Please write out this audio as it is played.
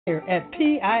here at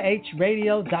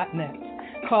PIHradio.net.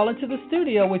 Call into the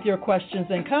studio with your questions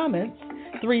and comments,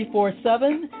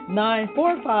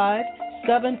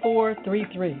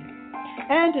 347-945-7433.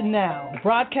 And now,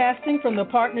 broadcasting from the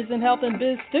Partners in Health and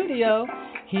Biz studio,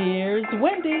 here's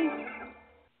Wendy.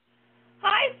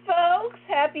 Hi, folks.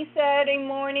 Happy Saturday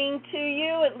morning to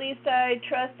you. At least I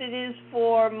trust it is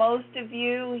for most of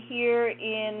you here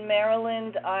in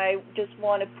Maryland. I just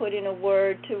want to put in a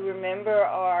word to remember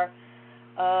our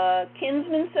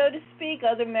kinsmen, so to speak,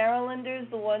 other Marylanders,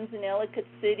 the ones in Ellicott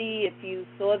City. If you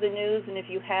saw the news, and if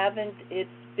you haven't, it's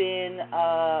been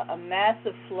a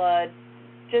massive flood,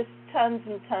 just tons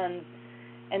and tons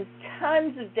and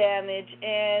tons of damage.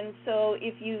 And so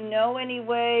if you know any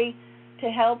way to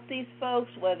help these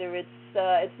folks, whether it's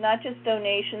not just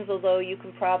donations, although you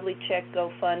can probably check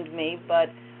GoFundMe, but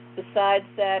besides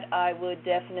that, I would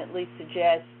definitely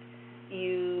suggest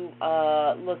you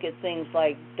look at things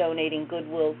like donating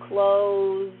Goodwill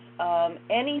clothes,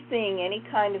 anything, any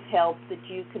kind of help that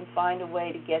you can find a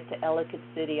way to get to Ellicott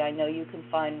City. I know you can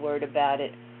find word about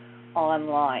it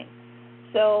online.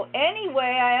 So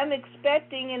anyway, I am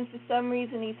expecting, and for some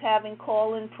reason he's having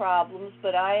call-in problems,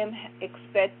 but I am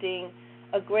expecting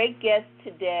a great guest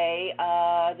today.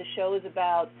 The show is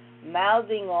about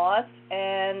mouthing off,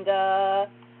 and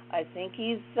I think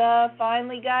he's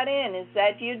finally got in. Is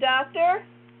that you, Doctor?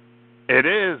 It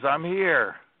is. I'm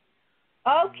here.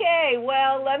 Okay.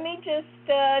 Well, let me just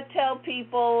tell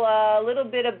people a little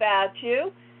bit about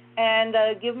you and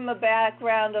give them a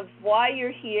background of why you're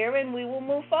here, and we will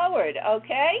move forward,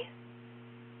 okay?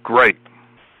 Great.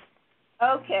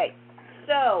 Okay.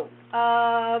 So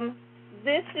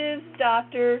this is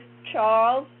Dr.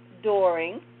 Charles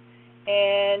Doring,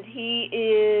 and he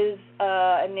is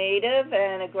a native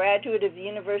and a graduate of the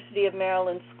University of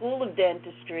Maryland School of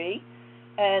Dentistry,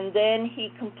 and then he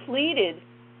completed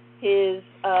his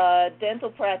dental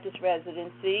practice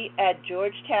residency at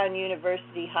Georgetown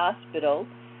University Hospital.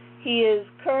 He is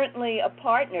currently a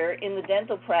partner in the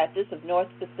dental practice of North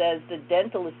Bethesda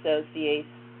Dental Associates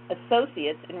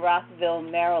in Rockville,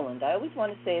 Maryland. I always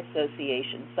want to say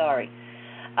association, sorry.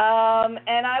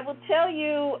 And I will tell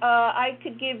you, I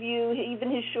could give you, even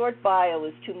his short bio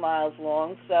is 2 miles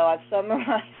long, so I've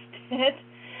summarized it.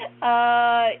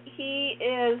 He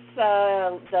has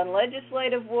done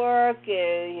legislative work.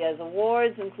 He has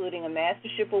awards, including a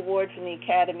mastership award from the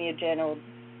Academy of General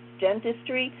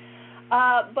Dentistry.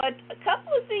 But a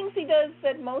couple of things he does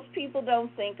that most people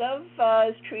don't think of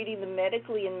is treating the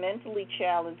medically and mentally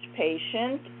challenged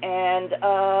patient. And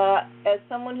as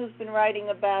someone who's been writing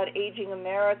about aging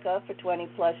America for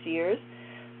 20-plus years,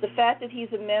 the fact that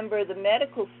he's a member of the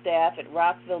medical staff at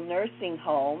Rockville Nursing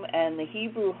Home and the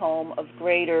Hebrew Home of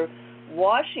Greater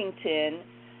Washington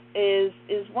is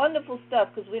wonderful stuff,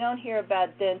 because we don't hear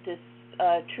about dentists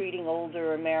treating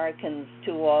older Americans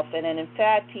too often. And in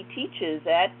fact, he teaches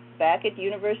back at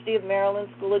University of Maryland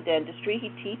School of Dentistry. He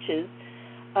teaches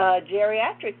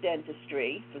geriatric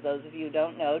dentistry. For those of you who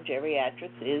don't know,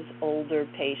 geriatrics is older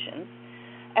patients,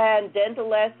 and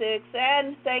dental ethics,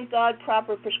 and thank God,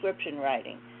 proper prescription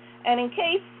writing. And in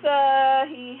case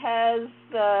he has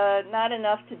not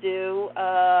enough to do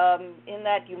in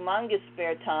that humongous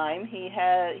spare time, he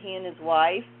and his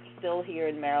wife, still here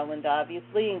in Maryland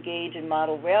obviously, engage in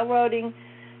model railroading,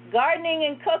 gardening,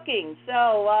 and cooking.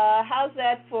 So how's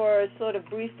that for a sort of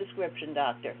brief description,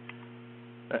 Doctor?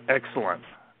 Excellent.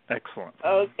 Excellent.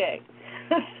 Okay.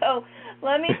 So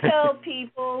let me tell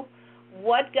people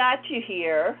what got you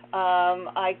here.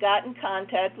 I got in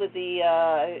contact with the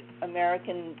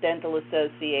American Dental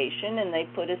Association, and they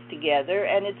put us together.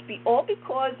 And it's all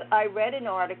because I read an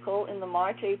article in the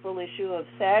March-April issue of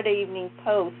Saturday Evening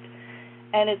Post,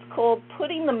 and it's called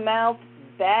Putting the Mouth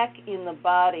Back in the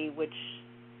Body, which,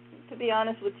 to be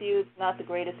honest with you, it's not the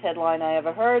greatest headline I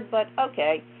ever heard, but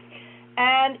okay.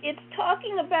 And it's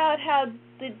talking about how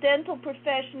the dental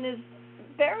profession is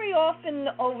very often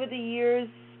over the years,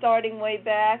 starting way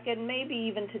back, and maybe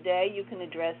even today, you can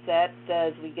address that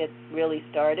as we get really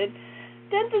started.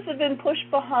 Dentists have been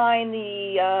pushed behind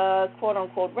the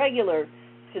quote-unquote regular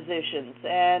physicians.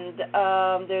 And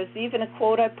there's even a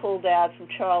quote I pulled out from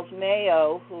Charles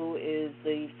Mayo, who is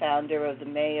the founder of the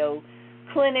Mayo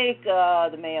Clinic,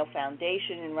 the Mayo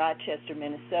Foundation in Rochester,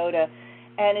 Minnesota.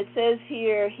 And it says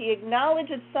here, he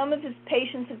acknowledged that some of his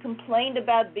patients had complained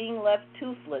about being left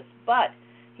toothless, but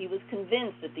he was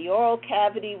convinced that the oral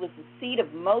cavity was the seat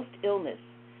of most illness.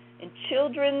 In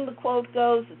children, the quote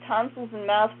goes, the tonsils and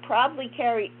mouth probably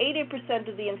carry 80%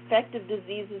 of the infective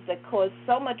diseases that cause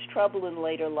so much trouble in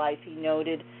later life, he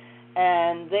noted,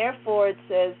 and therefore it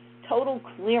says total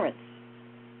clearance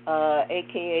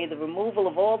a.k.a. the removal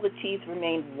of all the teeth,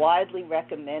 remained widely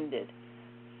recommended.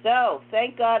 So,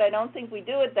 thank God I don't think we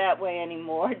do it that way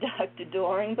anymore, Dr.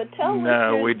 Doring, but tell No,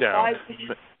 listeners we don't. why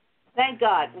thank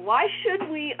God. Why should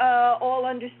we all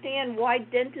understand why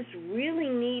dentists really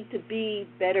need to be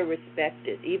better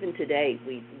respected? Even today,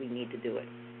 we need to do it.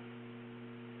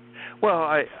 Well,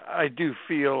 I do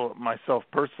feel myself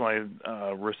personally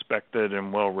respected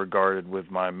and well regarded with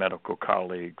my medical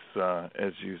colleagues.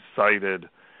 As you cited,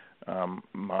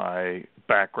 my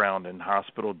background in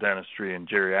hospital dentistry and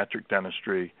geriatric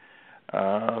dentistry,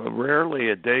 rarely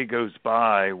a day goes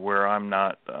by where I'm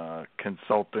not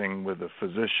consulting with a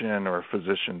physician or a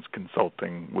physician's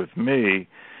consulting with me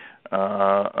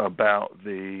about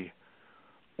the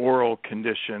oral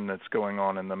condition that's going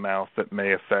on in the mouth that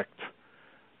may affect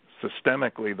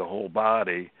systemically the whole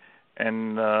body,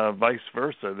 and vice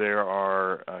versa. There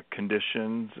are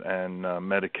conditions and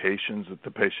medications that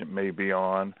the patient may be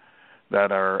on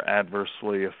that are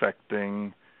adversely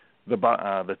affecting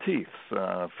the teeth.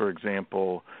 For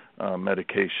example,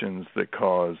 medications that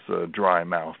cause dry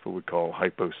mouth, what we call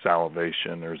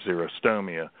hyposalivation or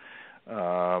xerostomia.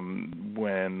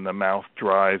 When the mouth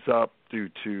dries up due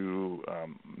to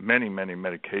many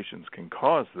medications can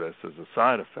cause this as a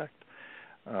side effect.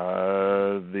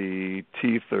 The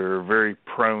teeth are very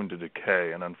prone to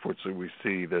decay, and unfortunately we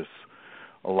see this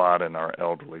a lot in our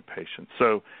elderly patients.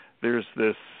 So there's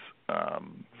this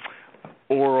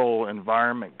oral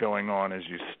environment going on, as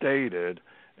you stated.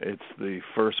 It's the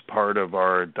first part of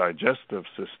our digestive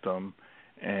system,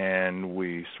 and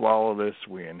we swallow this,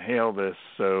 we inhale this,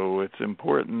 so it's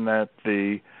important that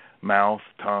the mouth,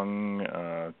 tongue,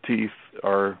 teeth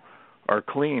are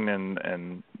clean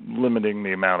and limiting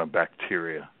the amount of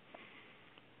bacteria.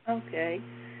 Okay.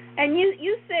 And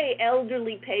you say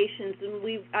elderly patients, and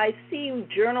I see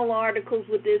journal articles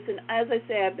with this, and as I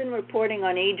say, I've been reporting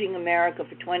on Aging America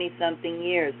for 20-something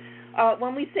years.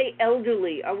 When we say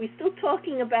elderly, are we still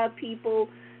talking about people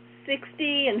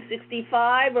 60 and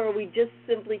 65, or are we just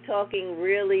simply talking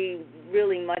really,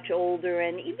 really much older?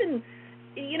 And even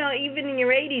in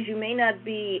your 80s, you may not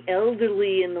be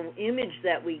elderly in the image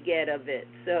that we get of it.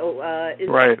 So,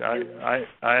 right. I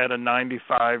had a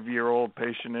 95-year-old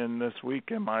patient in this week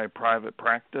in my private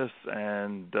practice,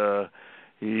 and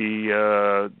he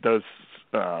does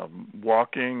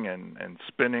walking and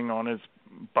spinning on his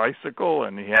bicycle,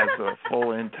 and he has a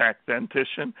full intact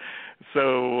dentition.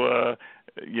 So,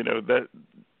 that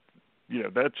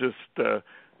just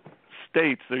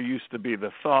states there used to be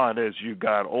the thought as you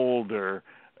got older,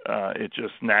 it's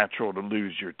just natural to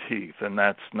lose your teeth, and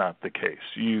that's not the case.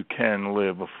 You can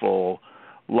live a full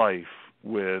life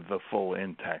with a full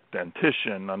intact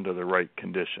dentition under the right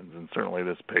conditions, and certainly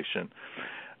this patient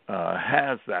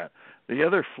has that. The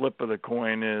other flip of the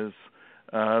coin is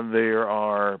there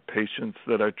are patients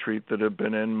that I treat that have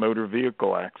been in motor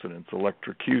vehicle accidents,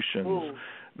 electrocutions. Ooh.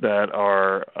 That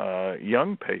are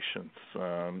young patients,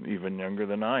 even younger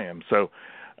than I am. So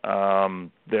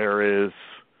there is,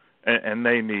 and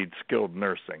they need skilled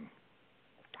nursing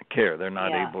care. They're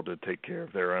not able to take care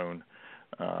of their own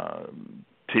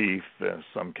teeth, in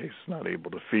some cases not able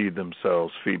to feed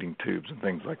themselves, feeding tubes and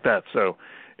things like that. So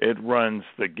it runs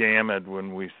the gamut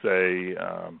when we say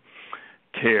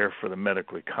care for the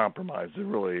medically compromised. It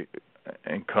really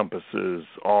encompasses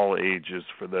all ages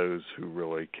for those who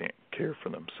really can't care for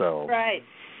themselves. Right.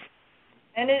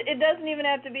 And it doesn't even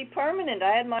have to be permanent.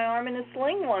 I had my arm in a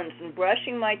sling once, and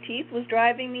brushing my teeth was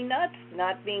driving me nuts,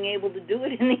 not being able to do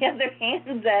it in the other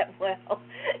hand that well.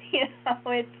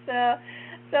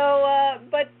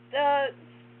 But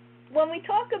when we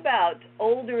talk about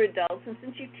older adults, and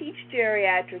since you teach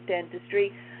geriatric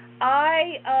dentistry,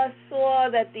 I saw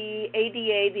that the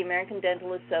ADA, the American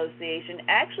Dental Association,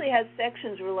 actually has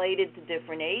sections related to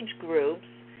different age groups,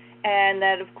 and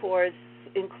that, of course,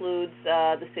 includes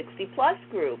the 60-plus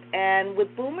group. And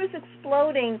with boomers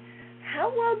exploding,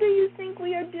 how well do you think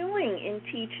we are doing in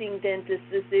teaching dentists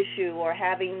this issue, or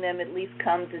having them at least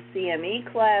come to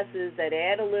CME classes that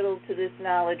add a little to this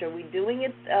knowledge? Are we doing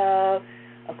it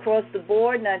across the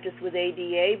board, not just with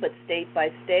ADA, but state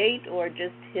by state, or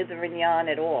just hither and yon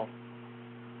at all?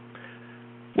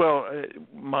 Well,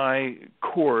 my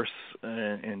course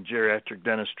in geriatric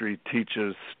dentistry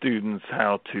teaches students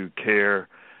how to care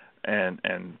and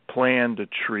plan to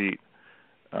treat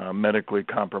medically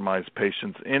compromised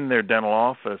patients in their dental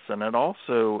office, and it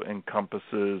also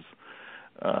encompasses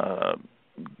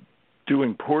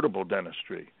doing portable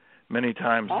dentistry. Many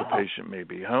times the patient may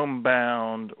be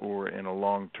homebound or in a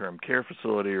long-term care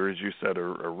facility, or as you said, a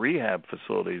rehab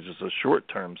facility, just a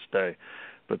short-term stay,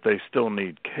 but they still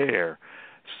need care.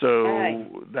 So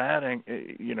right. that,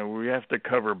 we have to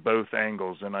cover both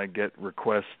angles, and I get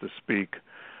requests to speak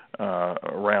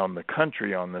around the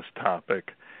country on this topic.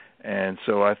 And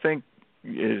so I think,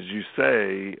 as you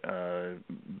say,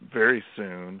 very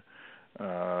soon,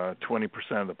 20%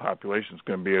 of the population is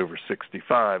going to be over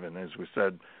 65, and as we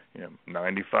said,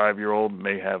 95-year-old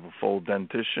may have a full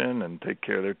dentition and take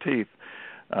care of their teeth.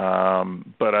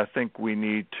 But I think we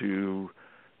need to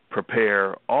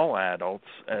prepare all adults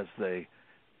as they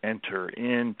enter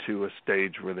into a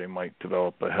stage where they might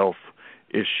develop a health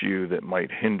issue that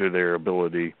might hinder their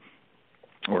ability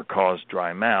or cause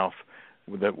dry mouth,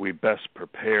 that we best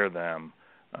prepare them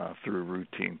through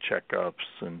routine checkups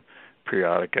and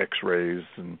periodic x-rays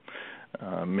and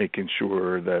making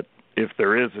sure that if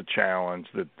there is a challenge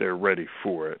that they're ready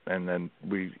for it. And then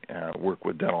we work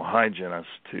with dental hygienists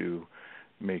to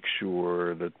make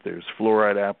sure that there's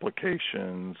fluoride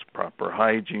applications, proper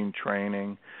hygiene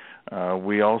training.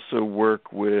 We also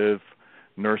work with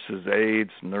nurses'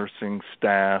 aides, nursing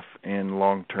staff in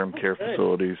long-term care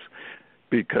facilities,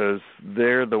 because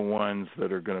they're the ones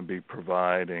that are going to be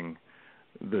providing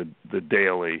the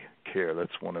daily care.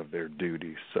 That's one of their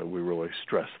duties, so we really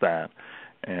stress that.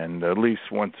 And at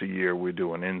least once a year we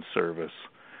do an in-service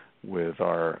with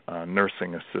our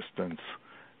nursing assistants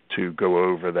to go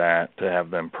over that, to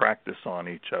have them practice on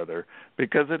each other,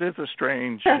 because it is a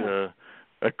strange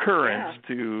occurrence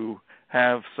to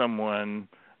have someone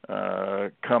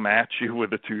come at you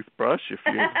with a toothbrush if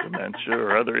you have dementia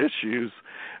or other issues.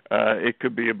 It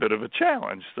could be a bit of a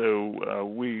challenge. So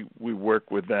we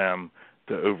work with them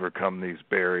to overcome these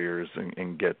barriers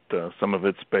and get some of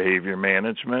its behavior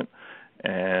management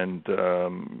and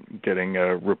getting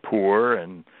a rapport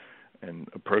and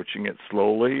approaching it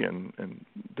slowly. And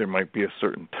there might be a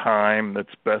certain time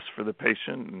that's best for the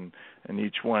patient, and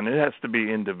each one, it has to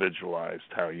be individualized.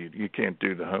 How you can't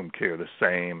do the home care the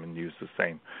same and use the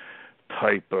same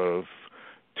type of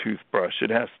toothbrush.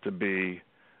 It has to be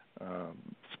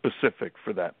specific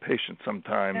for that patient.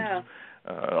 Sometimes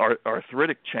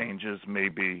arthritic changes may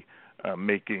be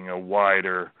making a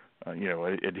wider,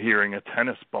 adhering a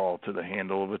tennis ball to the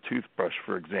handle of a toothbrush,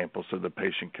 for example, so the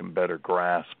patient can better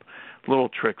grasp. Little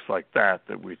tricks like that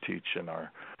we teach in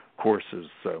our courses.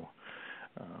 So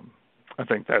I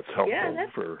think that's helpful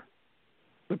for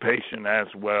the patient as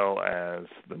well as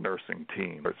the nursing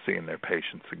team for seeing their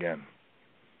patients again.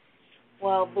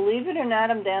 Well, believe it or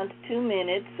not, I'm down to 2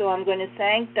 minutes, so I'm going to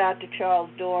thank Dr. Charles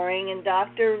Doring. And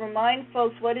Doctor, remind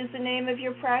folks, what is the name of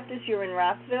your practice? You're in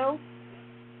Rockville?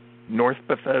 North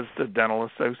Bethesda Dental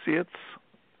Associates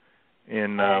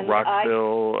in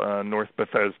Rockville, North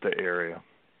Bethesda area.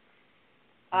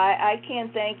 I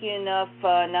can't thank you enough,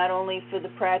 not only for the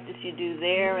practice you do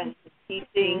there and the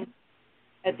teaching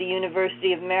at the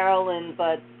University of Maryland,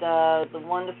 but the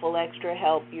wonderful extra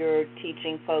help you're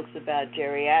teaching folks about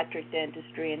geriatric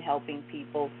dentistry and helping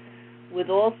people with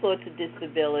all sorts of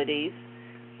disabilities.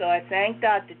 So I thank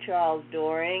Dr. Charles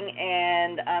Doring,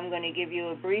 and I'm going to give you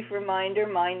a brief reminder.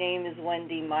 My name is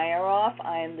Wendy Myeroff.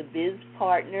 I am the Biz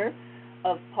partner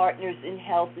of Partners in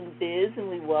Health and Biz, and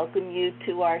we welcome you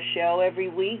to our show every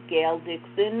week. Gail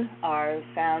Dixon, our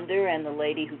founder, and the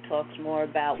lady who talks more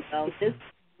about wellness.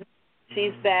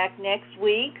 She's back next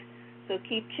week, so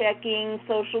keep checking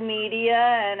social media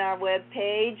and our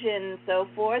webpage and so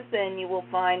forth, and you will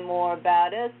find more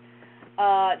about us.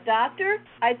 Doctor,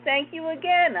 I thank you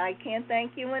again. I can't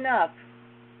thank you enough.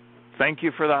 Thank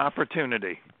you for the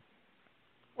opportunity.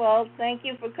 Well, thank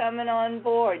you for coming on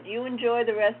board. You enjoy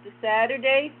the rest of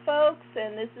Saturday, folks,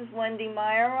 and this is Wendy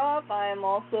Myeroff. I am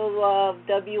also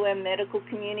WM Medical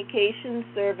Communications,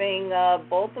 serving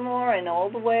Baltimore and all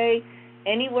the way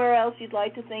anywhere else you'd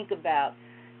like to think about.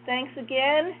 Thanks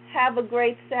again. Have a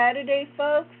great Saturday,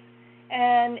 folks,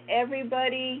 and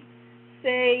everybody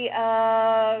say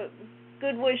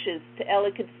good wishes to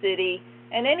Ellicott City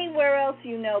and anywhere else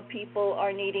you know people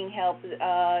are needing help,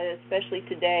 especially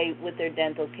today with their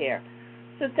dental care.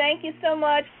 So thank you so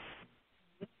much.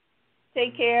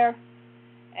 Take care,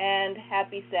 and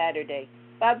happy Saturday.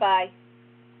 Bye-bye.